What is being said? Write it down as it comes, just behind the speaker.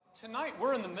Tonight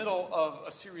we're in the middle of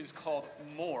a series called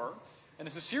More, and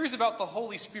it's a series about the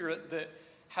Holy Spirit that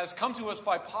has come to us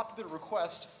by popular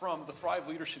request from the Thrive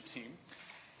leadership team.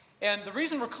 And the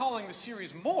reason we're calling the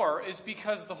series More is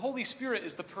because the Holy Spirit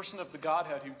is the person of the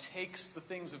Godhead who takes the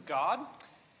things of God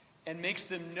and makes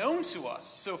them known to us.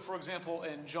 So, for example,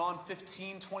 in John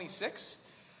 15:26,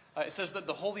 it says that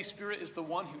the Holy Spirit is the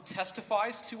one who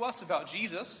testifies to us about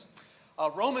Jesus.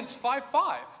 Romans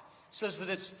 5:5 says that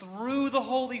it's through the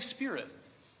Holy Spirit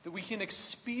that we can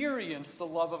experience the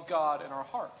love of God in our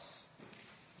hearts.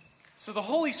 So the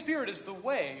Holy Spirit is the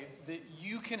way that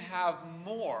you can have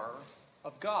more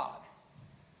of God.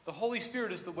 The Holy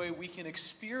Spirit is the way we can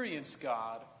experience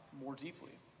God more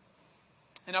deeply.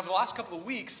 And over the last couple of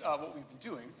weeks, what we've been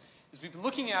doing is we've been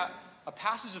looking at a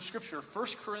passage of Scripture, 1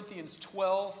 Corinthians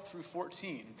 12 through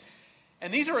 14.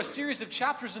 And these are a series of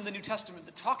chapters in the New Testament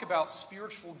that talk about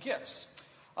spiritual gifts.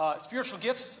 Spiritual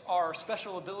gifts are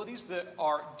special abilities that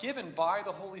are given by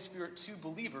the Holy Spirit to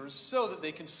believers so that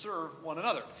they can serve one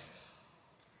another.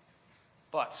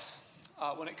 But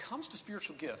when it comes to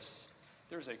spiritual gifts,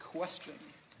 there's a question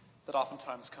that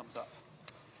oftentimes comes up.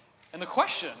 And the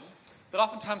question that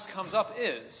oftentimes comes up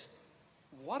is,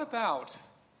 what about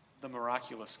the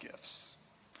miraculous gifts?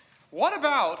 What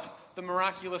about the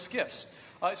miraculous gifts?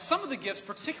 Some of the gifts,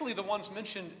 particularly the ones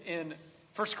mentioned in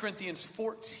 1 Corinthians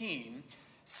 14,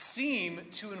 seem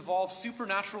to involve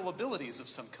supernatural abilities of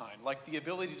some kind, like the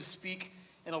ability to speak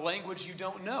in a language you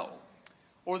don't know,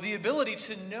 or the ability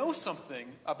to know something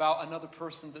about another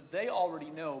person that they already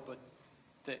know but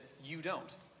that you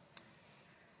don't.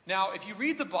 Now, if you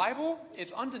read the Bible,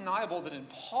 it's undeniable that in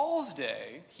Paul's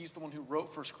day, he's the one who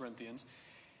wrote 1 Corinthians,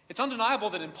 it's undeniable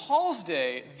that in Paul's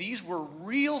day, these were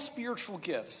real spiritual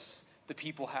gifts that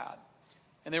people had.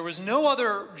 And there was no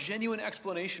other genuine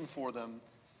explanation for them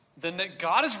than that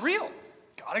God is real.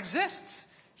 God exists.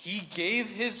 He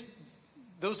gave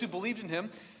those who believed in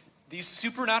him these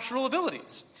supernatural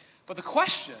abilities. But the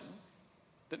question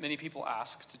that many people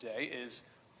ask today is,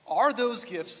 are those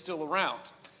gifts still around?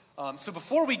 So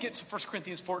before we get to 1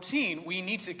 Corinthians 14, we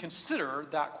need to consider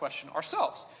that question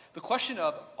ourselves. The question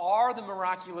of, are the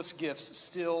miraculous gifts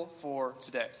still for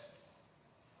today?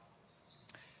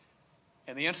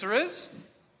 And the answer is?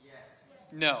 Yes.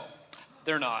 No,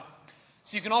 they're not.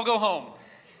 So you can all go home.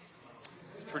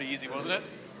 It's pretty easy, wasn't it?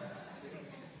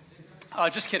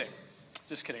 Just kidding.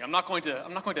 Just kidding. I'm not going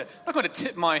to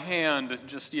tip my hand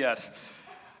just yet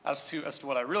as to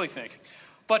what I really think.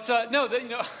 But no,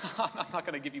 I'm not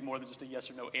going to give you more than just a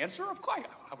yes or no answer. Of course,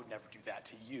 I would never do that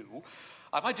to you.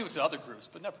 I might do it to other groups,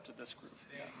 but never to this group.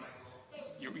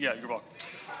 Yeah, you're welcome.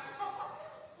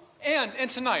 And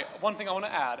tonight, one thing I want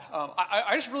to add,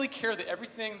 I just really care that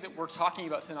everything that we're talking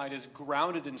about tonight is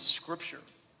grounded in Scripture.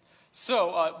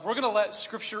 So we're going to let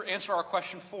Scripture answer our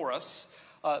question for us,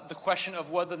 the question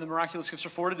of whether the miraculous gifts are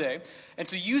for today. And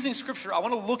so using Scripture, I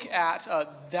want to look at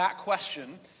that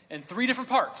question in three different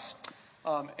parts.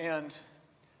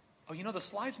 The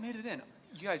slides made it in.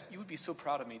 You guys, you would be so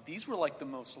proud of me. These were like the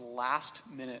most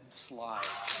last-minute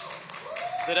slides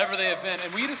that ever they have been.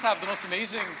 And we just have the most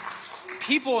amazing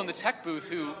people in the tech booth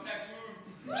who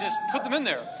just put them in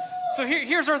there. So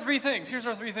here's our three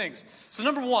things. So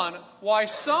number one, why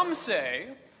some say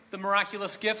the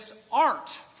miraculous gifts aren't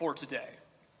for today.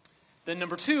 Then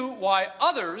number two, why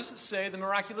others say the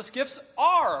miraculous gifts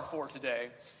are for today.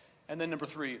 And then number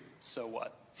three, so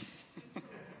what?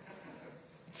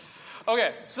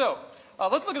 Okay, so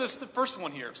let's look at the first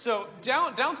one here. So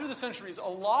down through the centuries, a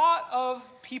lot of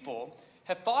people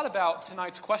have thought about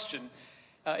tonight's question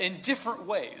in different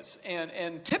ways.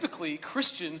 And typically,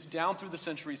 Christians down through the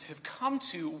centuries have come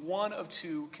to one of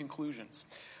two conclusions.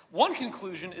 One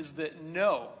conclusion is that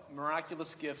no,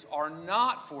 miraculous gifts are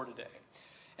not for today.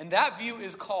 And that view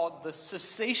is called the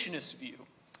cessationist view,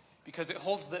 because it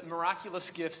holds that miraculous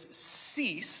gifts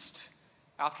ceased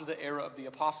after the era of the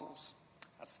apostles.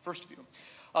 That's the first view.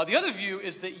 The other view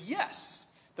is that yes,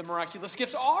 the miraculous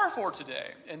gifts are for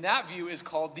today. And that view is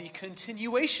called the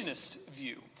continuationist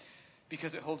view,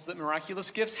 because it holds that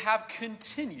miraculous gifts have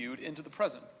continued into the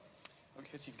present.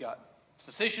 Okay, so you've got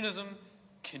cessationism,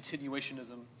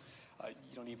 continuationism.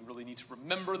 You don't even really need to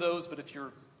remember those, but if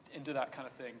you're into that kind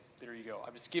of thing, there you go.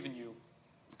 I've just given you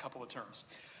a couple of terms.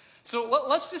 So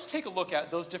let's just take a look at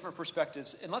those different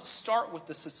perspectives, and let's start with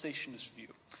the cessationist view.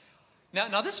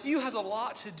 Now this view has a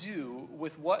lot to do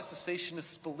with what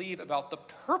cessationists believe about the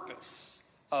purpose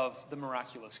of the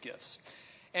miraculous gifts.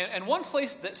 And one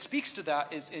place that speaks to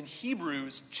that is in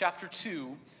Hebrews chapter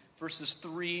 2, verses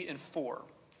 3 and 4.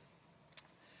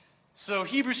 So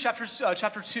Hebrews chapter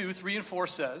 2, 3 and 4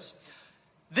 says,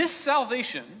 "This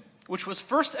salvation which was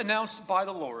first announced by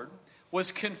the Lord,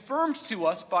 was confirmed to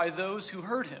us by those who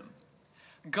heard him.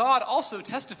 God also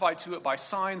testified to it by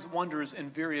signs, wonders,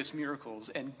 and various miracles,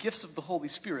 and gifts of the Holy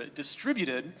Spirit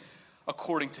distributed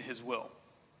according to his will.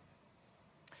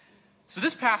 So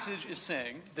this passage is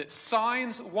saying that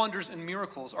signs, wonders, and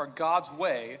miracles are God's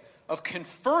way of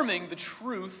confirming the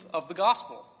truth of the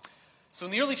gospel. So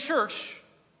in the early church,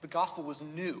 the gospel was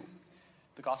new.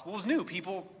 The gospel was new.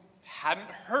 People hadn't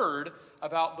heard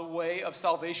about the way of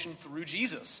salvation through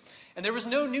Jesus. And there was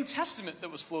no New Testament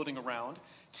that was floating around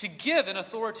to give an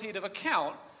authoritative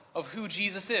account of who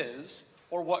Jesus is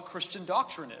or what Christian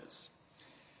doctrine is.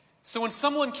 So when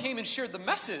someone came and shared the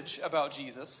message about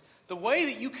Jesus, the way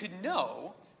that you could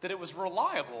know that it was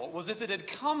reliable was if it had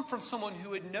come from someone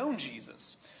who had known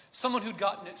Jesus, someone who'd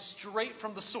gotten it straight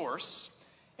from the source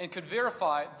and could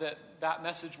verify that that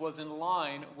message was in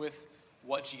line with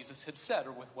what Jesus had said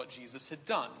or with what Jesus had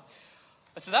done.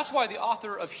 And so that's why the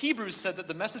author of Hebrews said that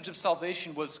the message of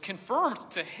salvation was confirmed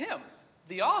to him,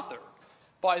 the author,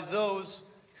 by those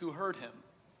who heard him.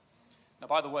 Now,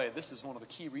 by the way, this is one of the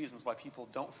key reasons why people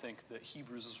don't think that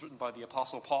Hebrews was written by the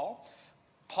Apostle Paul.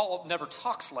 Paul never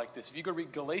talks like this. If you go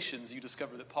read Galatians, you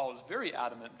discover that Paul is very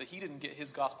adamant that he didn't get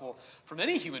his gospel from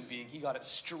any human being. He got it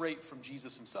straight from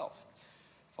Jesus himself.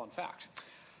 Fun fact.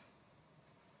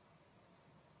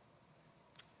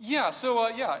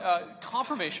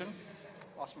 Confirmation.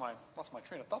 Lost my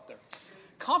train of thought there.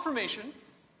 Confirmation,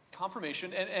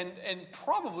 and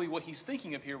probably what he's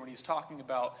thinking of here when he's talking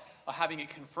about having it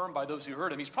confirmed by those who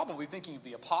heard him, he's probably thinking of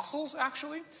the apostles,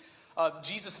 actually.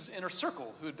 Jesus' inner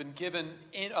circle, who had been given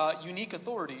unique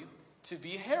authority to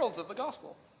be heralds of the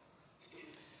gospel.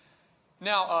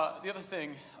 Now, the other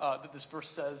thing that this verse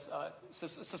says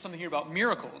something here about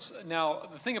miracles. Now,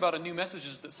 the thing about a new message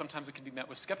is that sometimes it can be met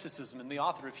with skepticism, and the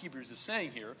author of Hebrews is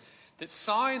saying here that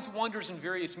signs, wonders, and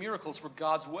various miracles were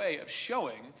God's way of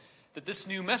showing that this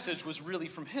new message was really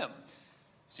from him.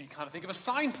 So you kind of think of a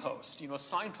signpost. A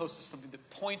signpost is something that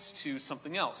points to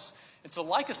something else. And so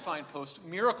like a signpost,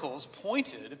 miracles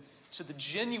pointed to the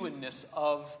genuineness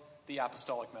of the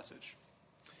apostolic message.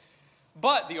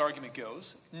 But, the argument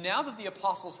goes, now that the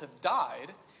apostles have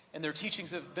died and their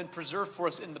teachings have been preserved for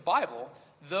us in the Bible,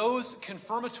 those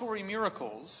confirmatory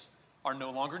miracles are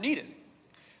no longer needed.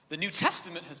 The New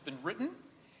Testament has been written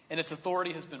and its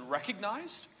authority has been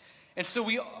recognized. And so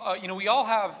we all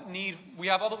have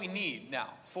all that we need now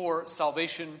for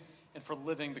salvation and for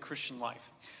living the Christian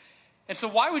life. And so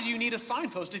why would you need a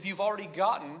signpost if you've already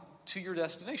gotten to your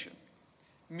destination?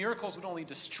 Miracles would only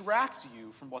distract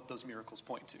you from what those miracles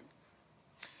point to.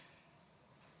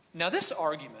 Now this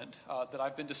argument that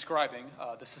I've been describing,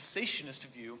 the cessationist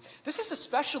view, this is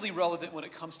especially relevant when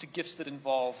it comes to gifts that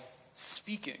involve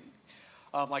speaking,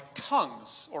 like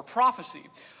tongues or prophecy.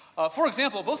 For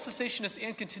example, both cessationists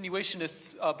and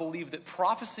continuationists believe that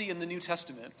prophecy in the New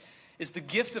Testament is the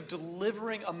gift of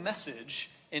delivering a message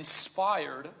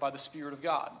inspired by the Spirit of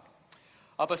God.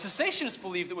 But cessationists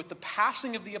believe that with the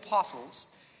passing of the apostles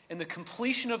and the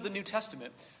completion of the New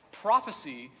Testament,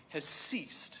 prophecy has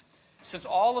ceased, since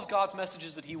all of God's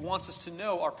messages that he wants us to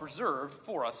know are preserved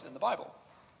for us in the Bible.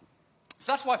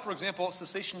 So that's why, for example,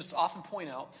 cessationists often point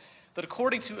out that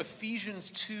according to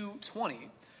Ephesians 2:20,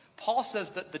 Paul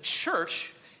says that the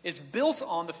church is built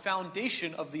on the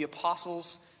foundation of the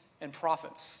apostles and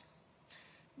prophets.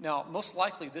 Now, most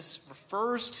likely this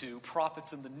refers to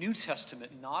prophets in the New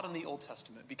Testament, not in the Old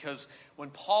Testament, because when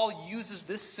Paul uses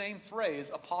this same phrase,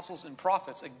 apostles and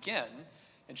prophets, again,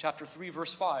 in chapter 3,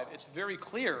 verse 5, it's very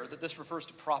clear that this refers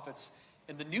to prophets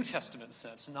in the New Testament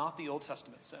sense, not the Old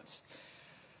Testament sense.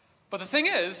 But the thing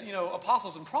is,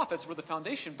 apostles and prophets were the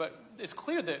foundation, but it's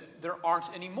clear that there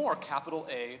aren't any more, capital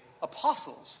A,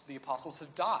 apostles. The apostles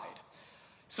have died.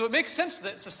 So it makes sense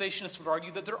that cessationists would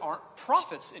argue that there aren't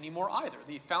prophets anymore either.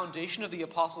 The foundation of the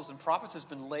apostles and prophets has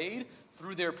been laid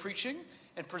through their preaching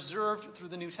and preserved through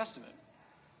the New Testament.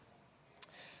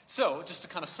 So, just to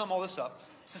kind of sum all this up,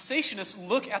 cessationists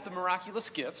look at the miraculous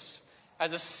gifts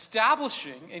as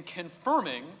establishing and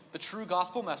confirming the true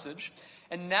gospel message,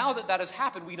 and now that has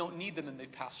happened, we don't need them and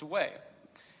they've passed away.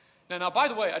 Now, by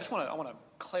the way, I want to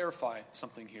clarify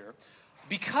something here.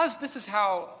 Because this is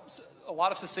how a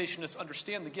lot of cessationists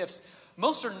understand the gifts,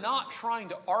 most are not trying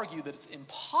to argue that it's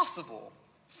impossible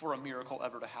for a miracle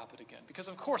ever to happen again. Because,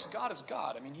 of course, God is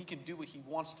God. I mean, he can do what he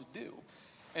wants to do.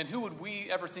 And who would we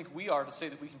ever think we are to say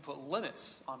that we can put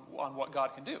limits on what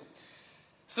God can do?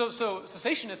 So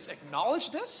cessationists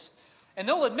acknowledge this, and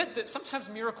they'll admit that sometimes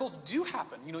miracles do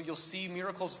happen. You'll see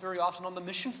miracles very often on the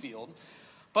mission field.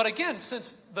 But again,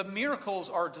 since the miracles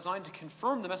are designed to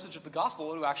confirm the message of the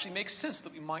gospel, it actually makes sense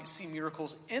that we might see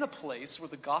miracles in a place where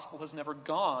the gospel has never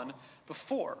gone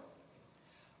before.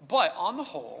 But on the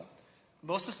whole,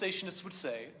 most cessationists would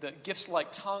say that gifts like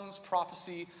tongues,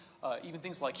 prophecy, even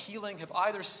things like healing have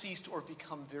either ceased or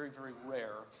become very, very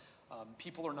rare.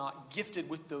 People are not gifted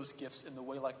with those gifts in the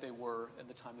way like they were in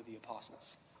the time of the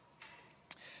apostles.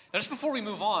 Now, just before we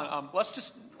move on,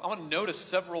 I want to notice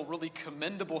several really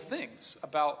commendable things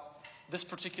about this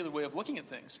particular way of looking at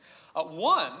things.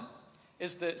 One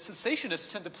is that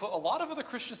cessationists tend to put a lot of other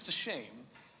Christians to shame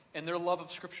in their love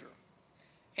of Scripture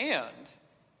and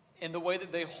in the way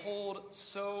that they hold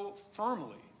so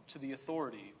firmly to the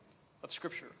authority of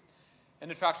Scripture. And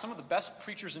in fact, some of the best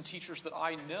preachers and teachers that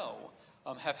I know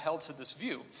have held to this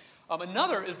view.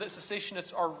 Another is that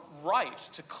cessationists are right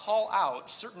to call out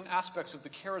certain aspects of the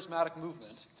charismatic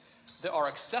movement that are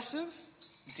excessive,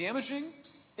 damaging,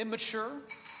 immature,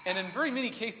 and in very many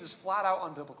cases flat out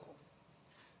unbiblical.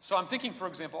 So I'm thinking, for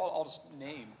example, I'll just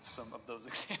name some of those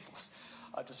examples,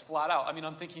 just flat out. I mean,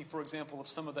 I'm thinking, for example, of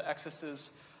some of the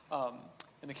excesses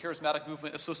in the charismatic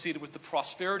movement associated with the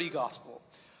prosperity gospel,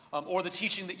 or the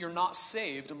teaching that you're not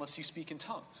saved unless you speak in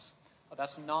tongues.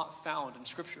 That's not found in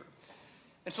Scripture.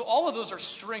 And so all of those are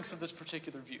strengths of this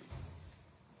particular view.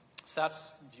 So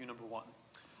that's view number one.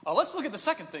 Let's look at the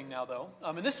second thing now, though.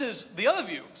 And this is the other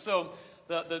view. So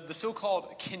the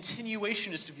so-called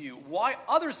continuationist view. Why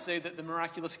others say that the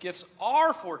miraculous gifts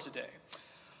are for today.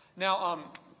 Now,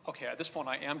 okay, at this point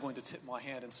I am going to tip my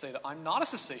hand and say that I'm not a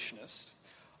cessationist.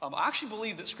 I actually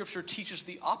believe that Scripture teaches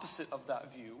the opposite of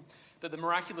that view, that the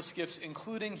miraculous gifts,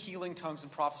 including healing, tongues,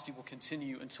 and prophecy, will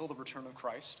continue until the return of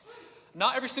Christ.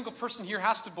 Not every single person here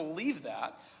has to believe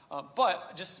that,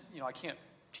 but just, I can't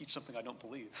teach something I don't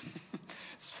believe.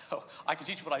 So I can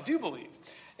teach what I do believe.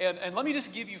 And let me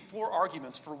just give you 4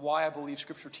 arguments for why I believe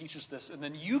Scripture teaches this, and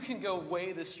then you can go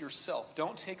weigh this yourself.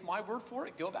 Don't take my word for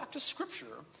it. Go back to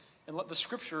Scripture and let the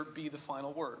Scripture be the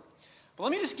final word. But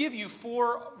let me just give you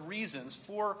 4 reasons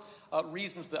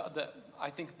that I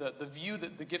think the view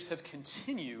that the gifts have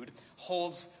continued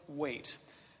holds weight.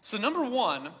 So number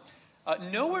 1,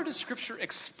 nowhere does Scripture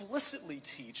explicitly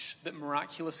teach that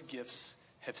miraculous gifts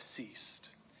have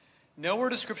ceased. Nowhere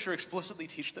does Scripture explicitly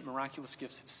teach that miraculous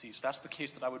gifts have ceased. That's the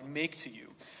case that I would make to you.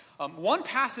 One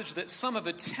passage that some have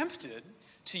attempted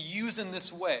to use in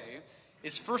this way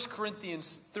is 1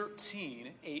 Corinthians 13,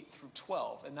 8 through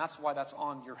 12. And that's why that's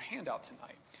on your handout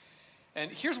tonight. And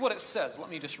here's what it says. Let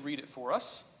me just read it for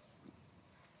us.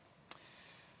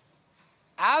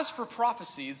 As for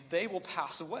prophecies, they will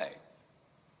pass away.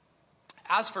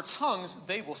 As for tongues,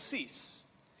 they will cease.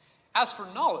 As for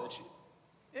knowledge,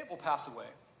 it will pass away.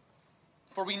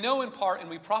 For we know in part and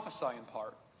we prophesy in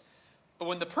part. But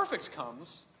when the perfect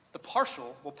comes, the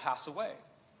partial will pass away.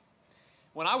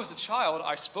 When I was a child,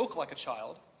 I spoke like a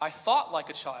child. I thought like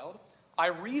a child. I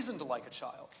reasoned like a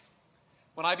child.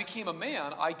 When I became a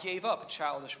man, I gave up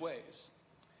childish ways.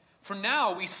 For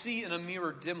now we see in a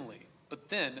mirror dimly, but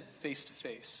then face to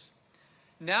face.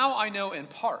 Now I know in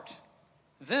part.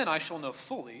 Then I shall know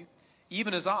fully,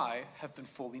 even as I have been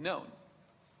fully known.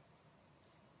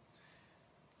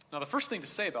 Now, the first thing to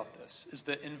say about this is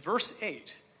that in verse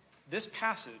 8, this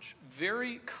passage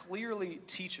very clearly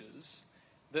teaches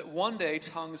that one day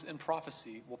tongues and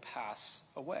prophecy will pass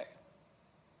away.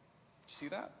 See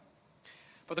that?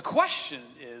 But the question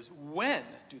is, when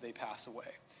do they pass away?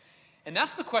 And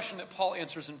that's the question that Paul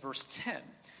answers in verse 10.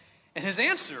 And his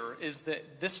answer is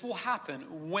that this will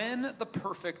happen when the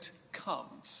perfect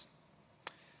comes.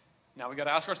 Now we got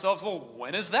to ask ourselves, well,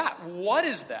 when is that? What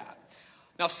is that?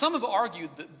 Now some have argued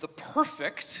that the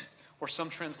perfect, or some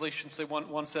translations say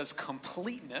one says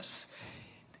completeness,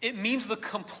 it means the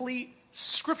complete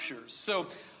Scriptures. So,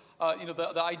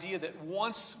 the idea that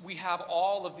once we have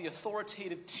all of the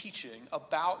authoritative teaching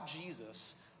about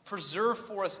Jesus preserved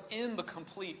for us in the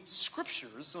complete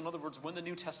Scriptures, so in other words, when the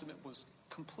New Testament was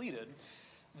completed,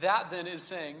 that then is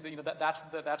saying that,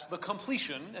 that's the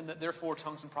completion, and that therefore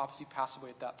tongues and prophecy pass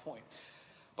away at that point.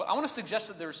 But I want to suggest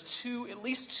that there's at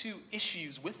least two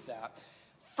issues with that.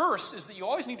 First is that you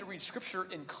always need to read Scripture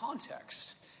in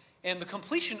context. And the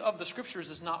completion of the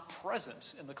Scriptures is not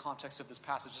present in the context of this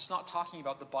passage. It's not talking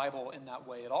about the Bible in that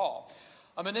way at all.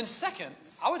 And then second,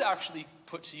 I would actually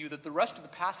put to you that the rest of the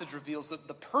passage reveals that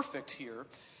the perfect here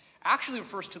actually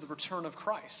refers to the return of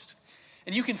Christ.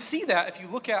 And you can see that if you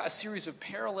look at a series of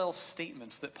parallel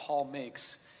statements that Paul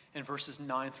makes in verses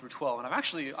 9 through 12. And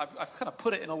I've kind of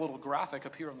put it in a little graphic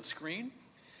up here on the screen.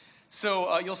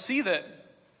 So you'll see that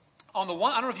on the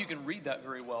one, I don't know if you can read that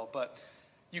very well, but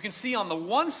you can see on the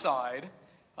one side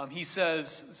He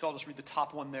says, so I'll just read the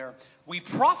top one there. We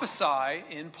prophesy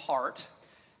in part,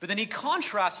 but then he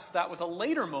contrasts that with a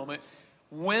later moment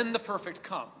when the perfect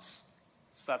comes.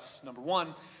 So that's number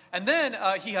one. And then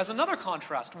he has another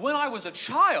contrast. When I was a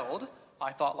child,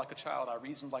 I thought like a child, I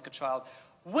reasoned like a child.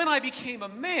 When I became a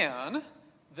man,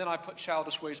 then I put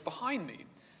childish ways behind me.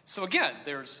 So again,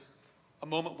 there's a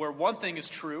moment where one thing is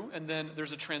true, and then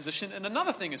there's a transition, and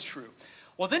another thing is true.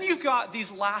 Well, then you've got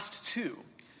these last two.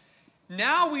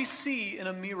 Now we see in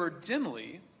a mirror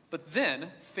dimly, but then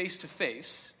face to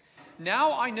face.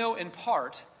 Now I know in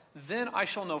part, then I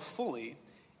shall know fully,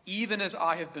 even as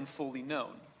I have been fully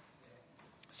known.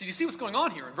 So you see what's going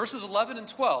on here. In verses 11 and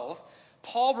 12,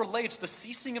 Paul relates the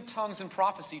ceasing of tongues and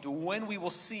prophecy to when we will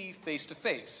see face to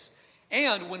face,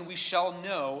 and when we shall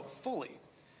know fully.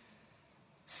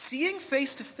 Seeing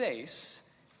face to face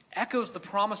echoes the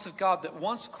promise of God that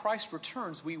once Christ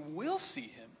returns, we will see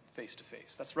him face to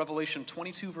face. That's Revelation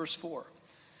 22, verse 4.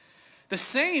 The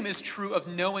same is true of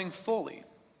knowing fully.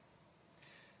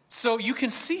 So you can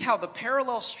see how the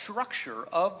parallel structure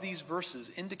of these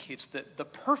verses indicates that the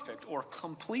perfect or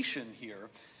completion here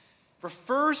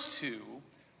refers to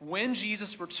when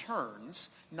Jesus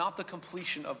returns, not the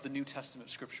completion of the New Testament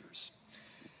scriptures.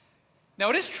 Now,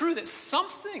 it is true that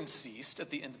something ceased at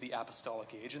the end of the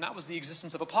apostolic age, and that was the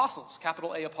existence of apostles,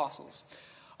 capital A apostles.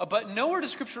 But nowhere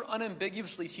does Scripture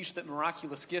unambiguously teach that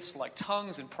miraculous gifts like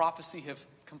tongues and prophecy have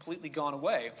completely gone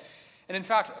away. And in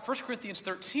fact, 1 Corinthians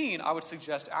 13, I would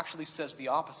suggest, actually says the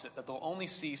opposite, that they'll only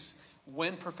cease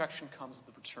when perfection comes at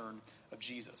the return of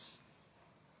Jesus.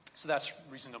 So that's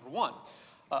reason number one.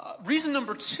 Reason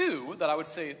number two that I would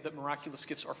say that miraculous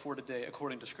gifts are for today,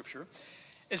 according to Scripture,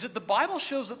 is that the Bible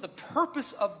shows that the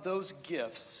purpose of those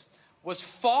gifts was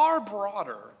far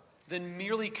broader than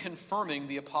merely confirming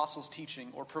the apostles'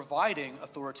 teaching or providing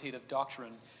authoritative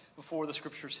doctrine before the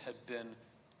scriptures had been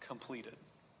completed.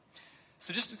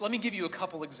 So just let me give you a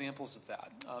couple examples of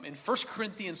that. In 1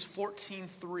 Corinthians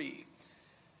 14:3,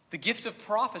 the gift of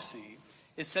prophecy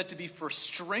is said to be for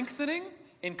strengthening,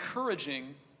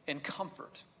 encouraging, and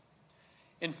comfort.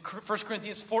 In 1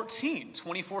 Corinthians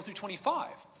 14:24 through 25,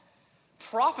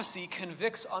 prophecy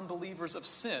convicts unbelievers of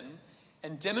sin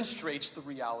and demonstrates the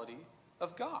reality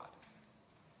of God.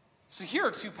 So here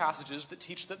are two passages that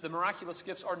teach that the miraculous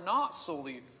gifts are not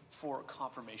solely for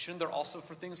confirmation. They're also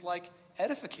for things like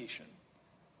edification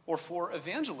or for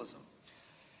evangelism.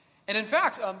 And in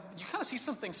fact, you kind of see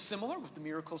something similar with the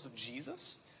miracles of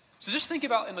Jesus. So just think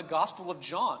about in the Gospel of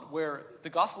John, where the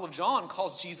Gospel of John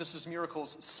calls Jesus'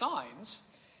 miracles signs,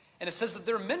 and it says that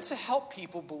they're meant to help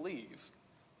people believe.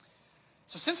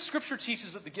 So since Scripture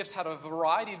teaches that the gifts had a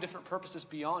variety of different purposes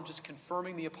beyond just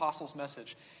confirming the apostles'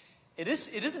 message, it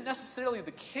isn't necessarily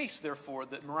the case, therefore,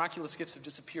 that miraculous gifts have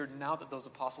disappeared now that those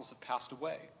apostles have passed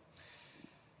away.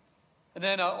 And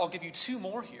then I'll give you two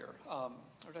more here. Or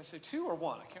did I say two or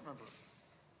one? I can't remember.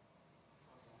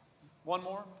 One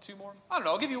more? Two more? I don't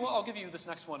know. I'll give you this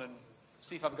next one and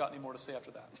see if I've got any more to say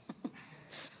after that.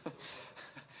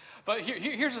 But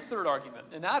here's a third argument,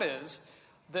 and that is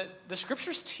that the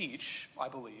scriptures teach, I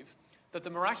believe, that the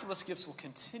miraculous gifts will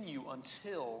continue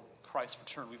until Christ's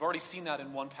return. We've already seen that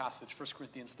in one passage, 1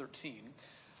 Corinthians 13.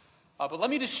 But let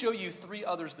me just show you three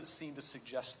others that seem to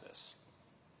suggest this.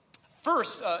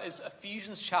 First is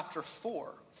Ephesians chapter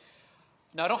 4.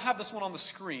 Now, I don't have this one on the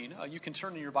screen. You can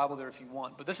turn to your Bible there if you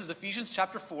want. But this is Ephesians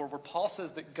chapter 4, where Paul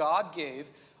says that God gave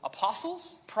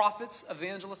apostles, prophets,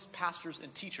 evangelists, pastors,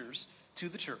 and teachers to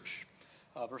the church.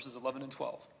 Verses 11 and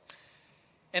 12.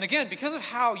 And again, because of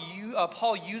how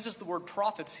Paul uses the word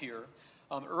prophets here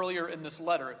earlier in this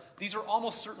letter, these are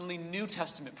almost certainly New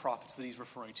Testament prophets that he's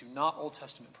referring to, not Old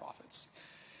Testament prophets.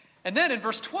 And then in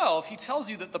verse 12, he tells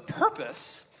you that the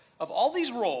purpose of all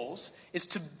these roles is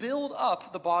to build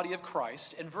up the body of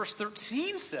Christ. And verse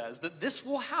 13 says that this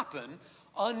will happen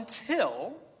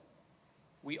until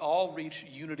we all reach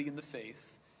unity in the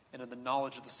faith and in the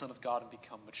knowledge of the Son of God and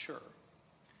become mature.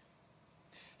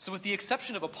 So with the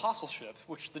exception of apostleship,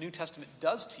 which the New Testament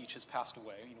does teach has passed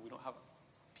away, we don't have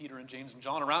Peter and James and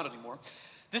John around anymore,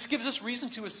 this gives us reason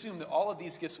to assume that all of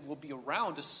these gifts will be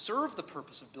around to serve the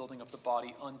purpose of building up the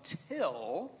body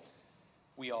until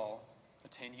we all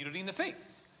attain unity in the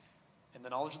faith and the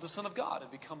knowledge of the Son of God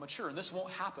and become mature. And this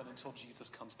won't happen until Jesus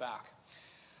comes back.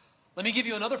 Let me give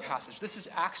you another passage. This is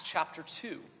Acts chapter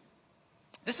 2.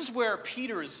 This is where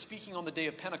Peter is speaking on the day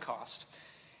of Pentecost.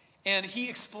 And he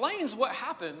explains what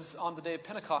happens on the day of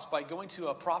Pentecost by going to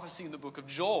a prophecy in the book of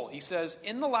Joel. He says,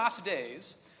 in the last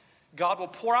days, God will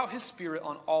pour out his Spirit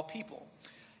on all people.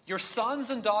 Your sons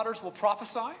and daughters will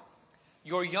prophesy.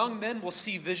 Your young men will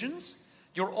see visions.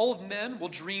 Your old men will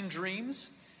dream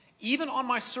dreams. Even on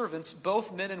my servants,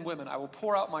 both men and women, I will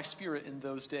pour out my Spirit in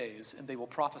those days, and they will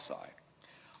prophesy.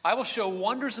 I will show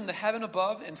wonders in the heaven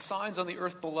above and signs on the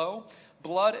earth below,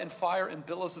 blood and fire and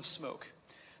billows of smoke.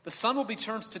 The sun will be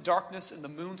turned to darkness and the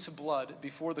moon to blood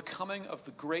before the coming of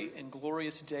the great and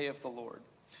glorious day of the Lord.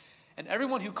 And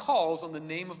everyone who calls on the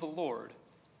name of the Lord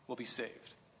will be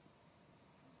saved.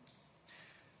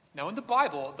 Now in the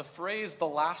Bible, the phrase the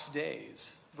last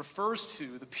days refers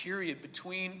to the period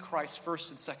between Christ's first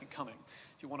and second coming.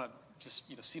 If you want to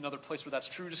just see another place where that's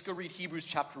true, just go read Hebrews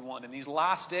chapter 1. In these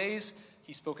last days,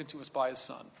 he's spoken to us by his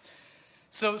Son.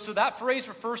 So that phrase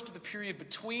refers to the period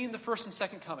between the first and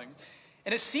second coming.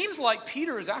 And it seems like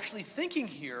Peter is actually thinking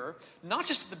here, not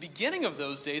just at the beginning of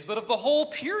those days, but of the whole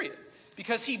period.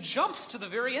 Because he jumps to the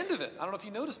very end of it. I don't know if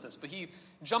you noticed this, but he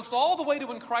jumps all the way to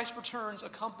when Christ returns,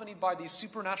 accompanied by these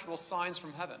supernatural signs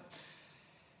from heaven.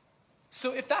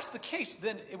 So if that's the case,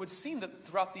 then it would seem that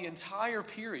throughout the entire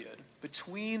period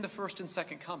between the first and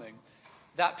second coming,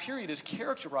 that period is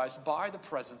characterized by the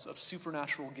presence of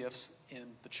supernatural gifts in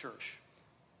the church.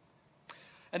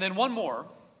 And then one more.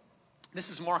 This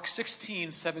is Mark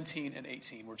 16, 17, and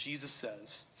 18, where Jesus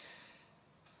says,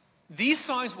 "These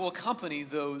signs will accompany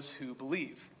those who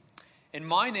believe. In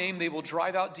my name they will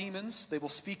drive out demons, they will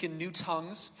speak in new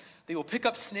tongues, they will pick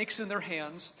up snakes in their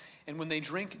hands, and when they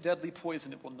drink deadly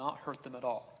poison, it will not hurt them at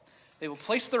all. They will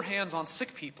place their hands on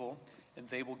sick people, and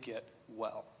they will get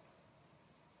well."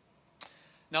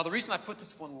 Now, the reason I put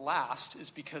this one last is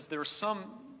because there are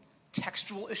some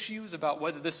textual issues about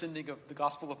whether this ending of the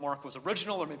Gospel of Mark was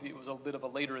original or maybe it was a bit of a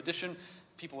later addition.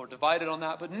 People are divided on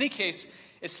that. But in any case,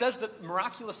 it says that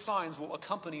miraculous signs will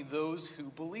accompany those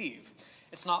who believe.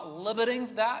 It's not limiting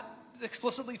that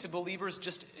explicitly to believers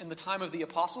just in the time of the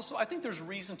apostles. So I think there's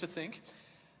reason to think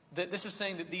that this is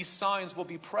saying that these signs will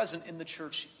be present in the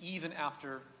church even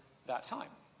after that time.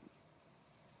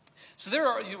 So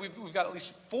we've got at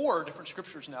least 4 different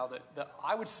scriptures now that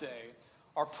I would say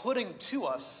are putting to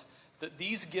us that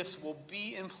these gifts will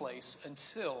be in place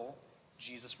until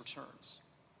Jesus returns.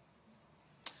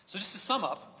 So just to sum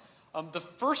up, the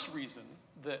first reason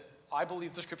that I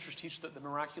believe the scriptures teach that the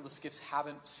miraculous gifts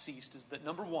haven't ceased is that,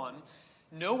 number 1,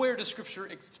 nowhere does scripture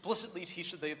explicitly teach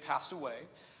that they have passed away.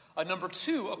 Number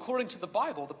 2, according to the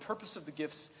Bible, the purpose of the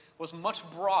gifts was much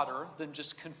broader than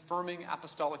just confirming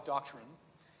apostolic doctrine.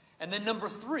 And then number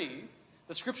 3,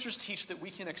 the scriptures teach that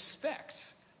we can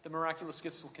expect the miraculous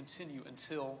gifts will continue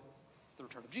until the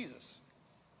return of Jesus.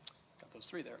 Got those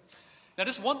 3 there. Now,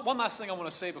 just one last thing I want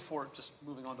to say before just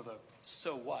moving on to the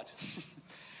so what,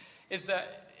 is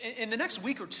that in the next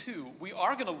week or 2, we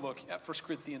are going to look at 1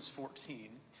 Corinthians 14.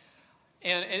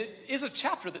 And it is a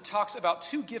chapter that talks about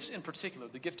 2 gifts in particular,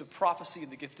 the gift of prophecy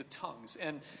and the gift of tongues.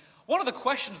 And one of the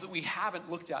questions that we haven't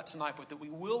looked at tonight, but that we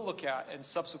will look at in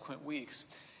subsequent weeks,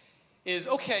 is,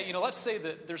 okay, let's say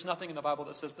that there's nothing in the Bible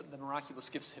that says that the miraculous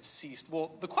gifts have ceased.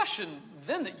 Well, the question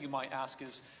then that you might ask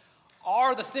is,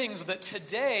 are the things that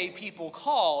today people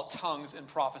call tongues and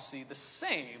prophecy the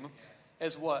same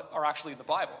as what are actually in the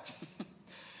Bible?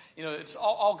 It's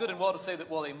all good and well to say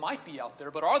that, well, they might be out there,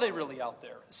 but are they really out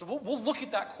there? So we'll look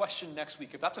at that question next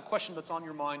week. If that's a question that's on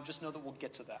your mind, just know that we'll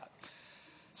get to that.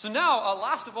 So now,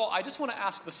 last of all, I just want to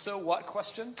ask the so what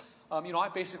question. I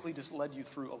basically just led you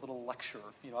through a little lecture.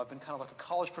 I've been kind of like a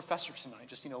college professor tonight.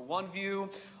 Just, one view,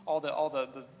 all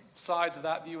the sides of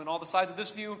that view, and all the sides of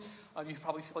this view. You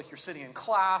probably feel like you're sitting in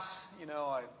class.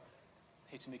 I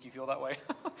hate to make you feel that way.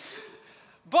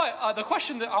 But the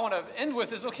question that I want to end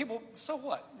with is, okay, well, so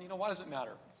what? Why does it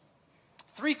matter?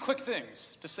 3 quick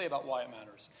things to say about why it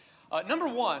matters. Number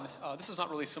 1, this is not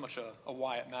really so much a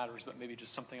why it matters, but maybe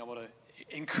just something I want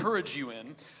to encourage you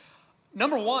in.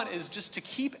 Number 1 is just to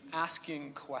keep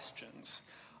asking questions.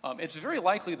 It's very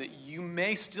likely that you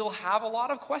may still have a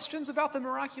lot of questions about the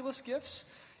miraculous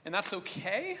gifts, and that's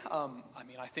okay.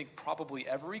 I think probably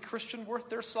every Christian worth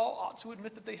their salt ought to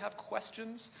admit that they have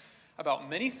questions about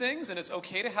many things, and it's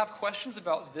okay to have questions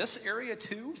about this area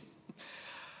too.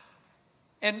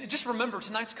 And just remember,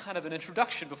 tonight's kind of an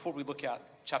introduction before we look at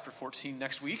chapter 14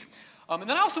 next week. And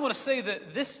then I also want to say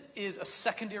that this is a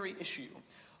secondary issue.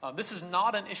 This is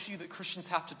not an issue that Christians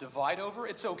have to divide over.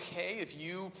 It's okay if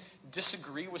you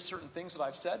disagree with certain things that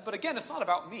I've said. But again, it's not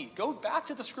about me. Go back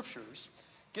to the scriptures,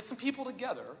 get some people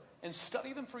together, and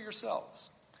study them for yourselves.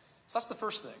 So that's the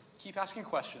first thing. Keep asking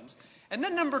questions. And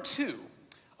then number 2,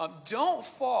 don't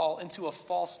fall into a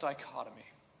false dichotomy.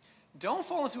 Don't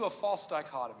fall into a false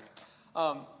dichotomy.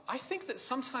 I think that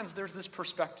sometimes there's this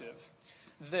perspective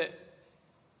that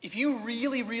if you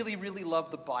really, really, really love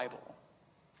the Bible,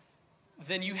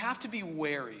 then you have to be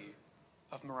wary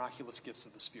of miraculous gifts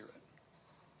of the Spirit.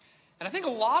 And I think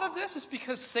a lot of this is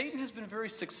because Satan has been very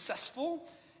successful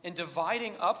in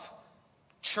dividing up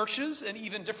churches and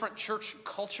even different church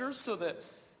cultures so that,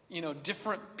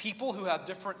 different people who have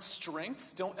different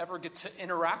strengths don't ever get to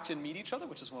interact and meet each other,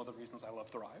 which is one of the reasons I love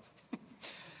Thrive.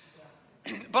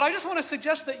 But I just want to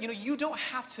suggest that, you don't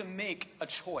have to make a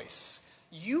choice.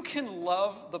 You can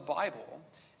love the Bible,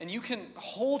 and you can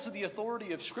hold to the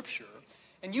authority of Scripture,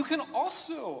 and you can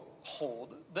also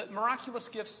hold that miraculous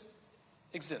gifts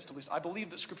exist. At least I believe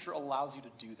that Scripture allows you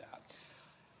to do that.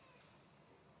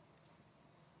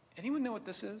 Anyone know what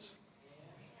this is?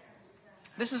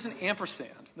 This is an ampersand.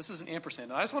 This is an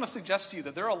ampersand. And I just want to suggest to you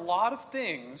that there are a lot of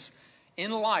things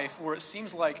in life where it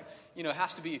seems like, it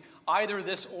has to be either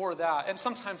this or that. And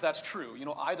sometimes that's true.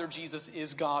 Either Jesus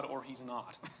is God or he's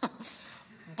not.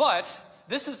 But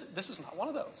this is not one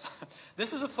of those.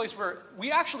 This is a place where we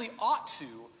actually ought to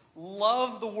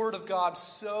love the Word of God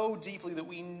so deeply that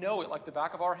we know it like the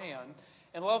back of our hand,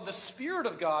 and love the Spirit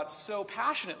of God so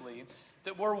passionately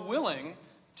that we're willing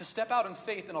to step out in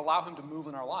faith and allow him to move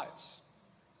in our lives.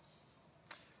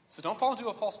 So don't fall into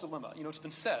a false dilemma. It's been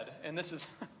said, and this is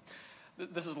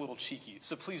this is a little cheeky.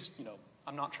 So please,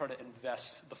 I'm not trying to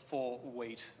invest the full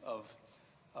weight of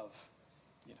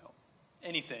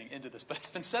anything into this, but it's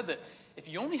been said that if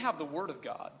you only have the Word of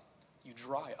God, you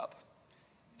dry up.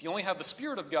 If you only have the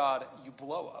Spirit of God, you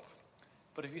blow up.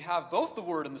 But if you have both the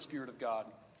Word and the Spirit of God,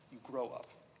 you grow up.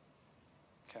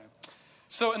 Okay?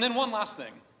 So, and then one last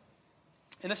thing,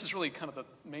 and this is really kind of the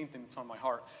main thing that's on my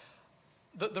heart.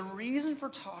 The reason for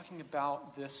talking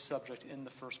about this subject in the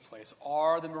first place,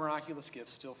 are the miraculous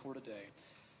gifts still for today,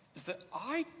 is that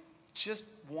I just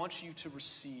want you to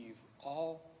receive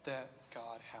all that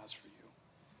God has for you.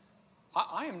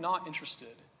 I am not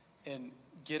interested in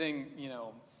getting,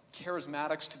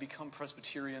 charismatics to become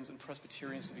Presbyterians and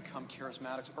Presbyterians to become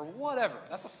charismatics or whatever.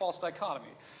 That's a false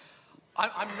dichotomy.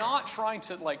 I'm not trying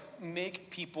to, make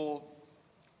people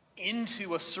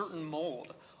into a certain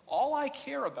mold. All I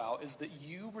care about is that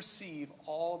you receive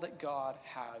all that God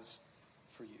has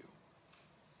for you.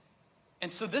 And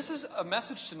so this is a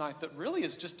message tonight that really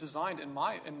is just designed in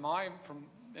my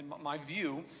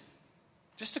view,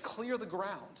 just to clear the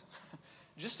ground.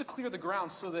 Just to clear the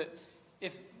ground so that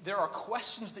if there are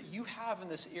questions that you have in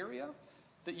this area,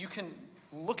 that you can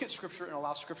look at Scripture and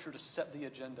allow Scripture to set the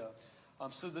agenda,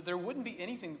 so that there wouldn't be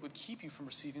anything that would keep you from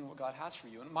receiving what God has for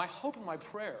you. And my hope and my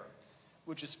prayer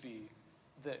would just be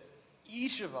that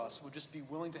each of us would just be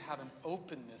willing to have an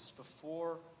openness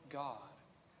before God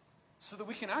so that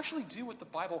we can actually do what the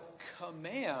Bible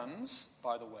commands,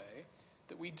 by the way,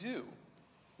 that we do,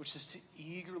 which is to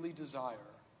eagerly desire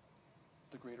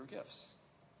the greater gifts.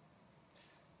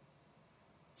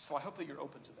 So I hope that you're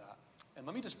open to that. And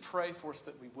let me just pray for us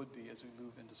that we would be as we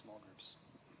move into small groups.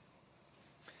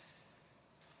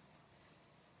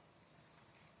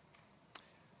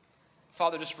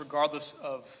 Father, just regardless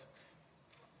of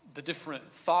the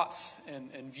different thoughts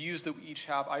and views that we each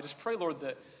have, I just pray, Lord,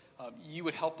 that you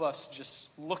would help us just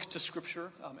look to Scripture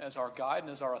as our guide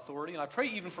and as our authority. And I pray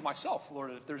even for myself,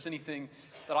 Lord, if there's anything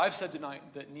that I've said tonight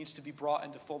that needs to be brought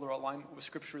into fuller alignment with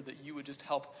Scripture, that you would just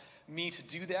help me to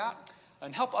do that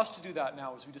and help us to do that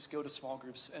now as we just go to small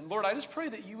groups. And Lord, I just pray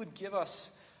that you would give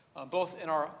us both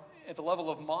at the level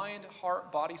of mind,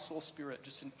 heart, body, soul, spirit,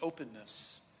 just an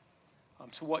openness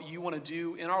to what you want to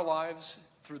do in our lives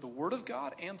through the Word of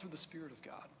God and through the Spirit of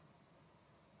God.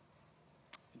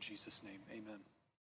 In Jesus' name, amen.